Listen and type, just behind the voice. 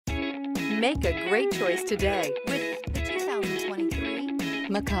Make a great choice today with the 2023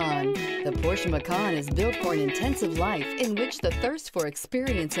 Macan. The Porsche Macan is built for an intensive life in which the thirst for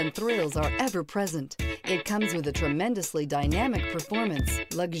experience and thrills are ever present. It comes with a tremendously dynamic performance,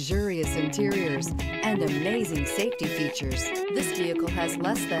 luxurious interiors, and amazing safety features. This vehicle has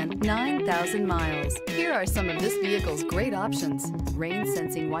less than 9,000 miles. Here are some of this vehicle's great options: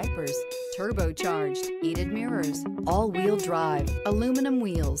 rain-sensing wipers, turbocharged, heated mirrors, all-wheel drive, aluminum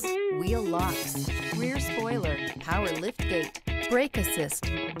wheels, wheel locks, rear spoiler, power liftgate, brake assist,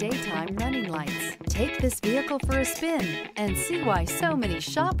 daytime running lights. Take this vehicle for a spin and see why so many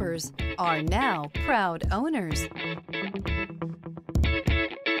shoppers are now proud owners.